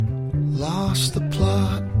lost the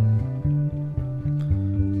plot,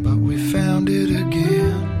 but we found it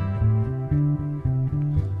again.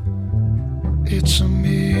 It's a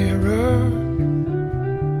mirror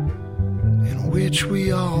in which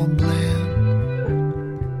we all blend.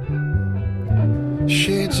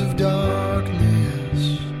 Shades of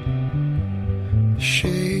darkness,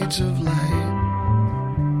 shades of light,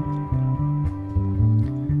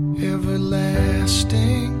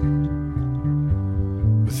 everlasting,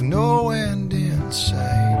 with no end in sight.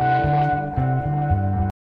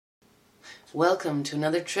 Welcome to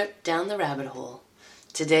another trip down the rabbit hole.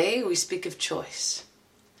 Today we speak of choice,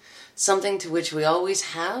 something to which we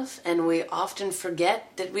always have and we often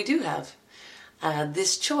forget that we do have.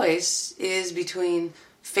 This choice is between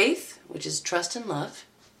faith, which is trust and love,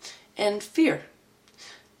 and fear.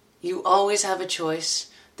 You always have a choice.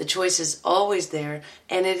 The choice is always there,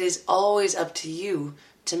 and it is always up to you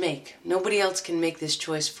to make. Nobody else can make this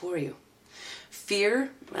choice for you.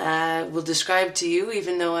 Fear will describe to you,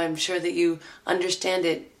 even though I'm sure that you understand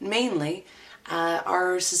it mainly,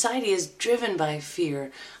 our society is driven by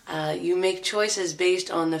fear. You make choices based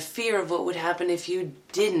on the fear of what would happen if you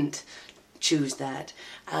didn't choose that.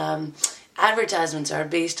 Advertisements are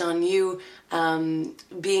based on you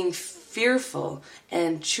being fearful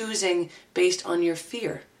and choosing based on your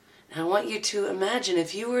fear. And I want you to imagine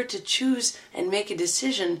if you were to choose and make a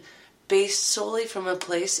decision based solely from a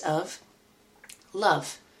place of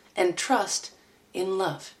love and trust in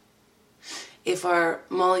love. If our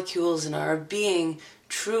molecules and our being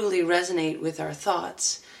truly resonate with our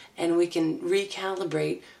thoughts and we can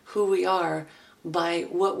recalibrate who we are by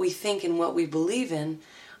what we think and what we believe in,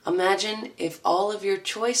 imagine if all of your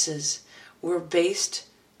choices were based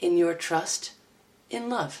in your trust in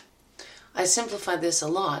love. I simplify this a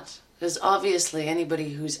lot because obviously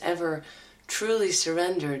anybody who's ever truly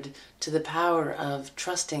surrendered to the power of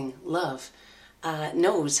trusting love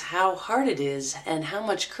knows how hard it is and how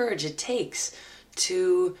much courage it takes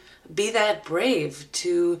to be that brave,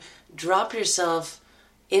 to drop yourself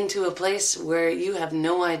into a place where you have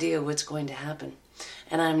no idea what's going to happen.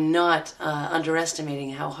 And I'm not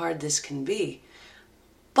underestimating how hard this can be.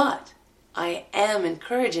 But I am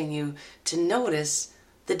encouraging you to notice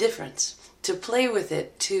the difference, to play with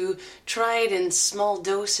it, to try it in small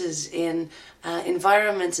doses in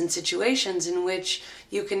environments and situations in which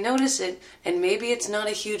you can notice it, and maybe it's not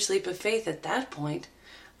a huge leap of faith at that point,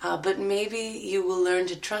 but maybe you will learn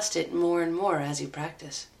to trust it more and more as you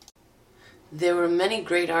practice. There were many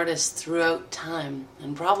great artists throughout time,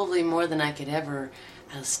 and probably more than I could ever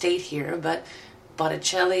state here, but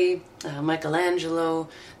Botticelli, Michelangelo,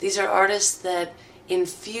 these are artists that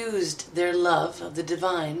infused their love of the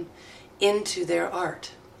divine into their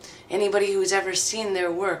art. Anybody who's ever seen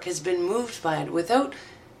their work has been moved by it without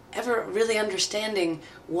ever really understanding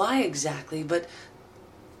why exactly, but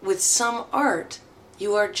with some art,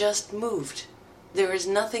 you are just moved. There is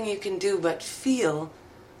nothing you can do but feel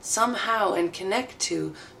somehow and connect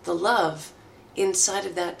to the love inside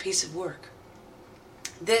of that piece of work.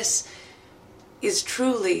 This is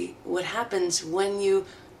truly what happens when you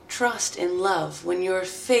trust in love, when your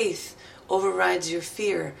faith overrides your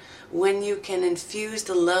fear, when you can infuse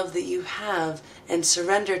the love that you have and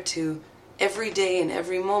surrender to every day and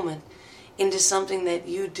every moment into something that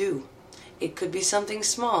you do. It could be something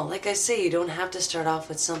small. Like I say, you don't have to start off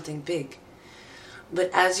with something big. But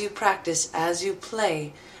as you practice, as you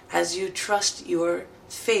play, as you trust your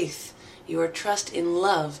faith, your trust in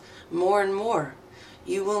love more and more,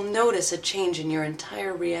 you will notice a change in your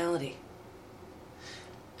entire reality.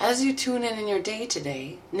 As you tune in your day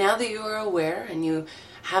today, now that you are aware and you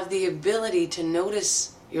have the ability to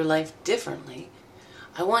notice your life differently,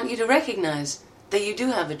 I want you to recognize that you do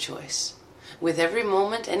have a choice. With every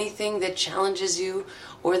moment, anything that challenges you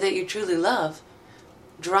or that you truly love,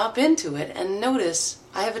 drop into it and notice,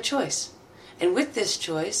 I have a choice. And with this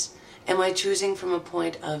choice, am I choosing from a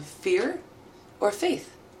point of fear or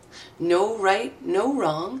faith? No right, no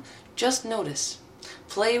wrong, just notice.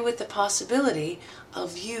 Play with the possibility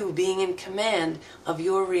of you being in command of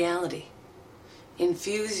your reality.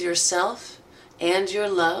 Infuse yourself and your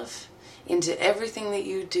love into everything that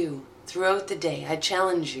you do throughout the day. I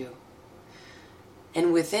challenge you.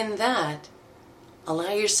 And within that,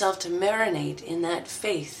 allow yourself to marinate in that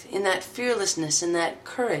faith, in that fearlessness, in that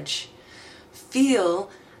courage.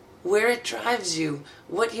 Feel where it drives you,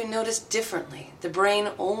 what you notice differently. The brain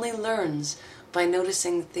only learns by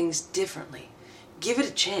noticing things differently. Give it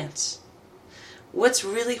a chance. What's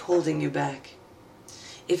really holding you back?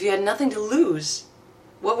 If you had nothing to lose,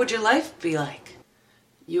 what would your life be like?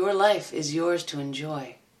 Your life is yours to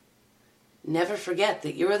enjoy. Never forget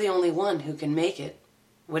that you're the only one who can make it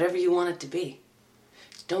whatever you want it to be.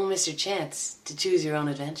 Don't miss your chance to choose your own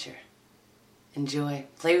adventure. Enjoy,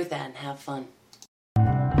 play with that, and have fun.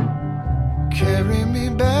 Carry me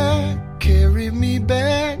back, carry me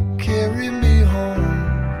back, carry me home.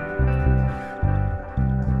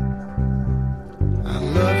 I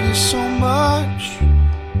love you so much,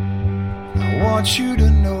 I want you to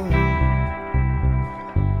know.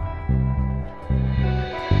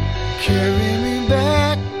 Carry me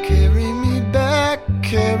back, carry me back,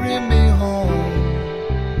 carry me home.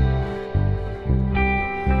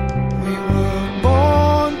 We were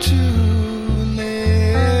born to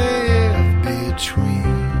live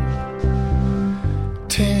between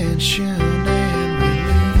tension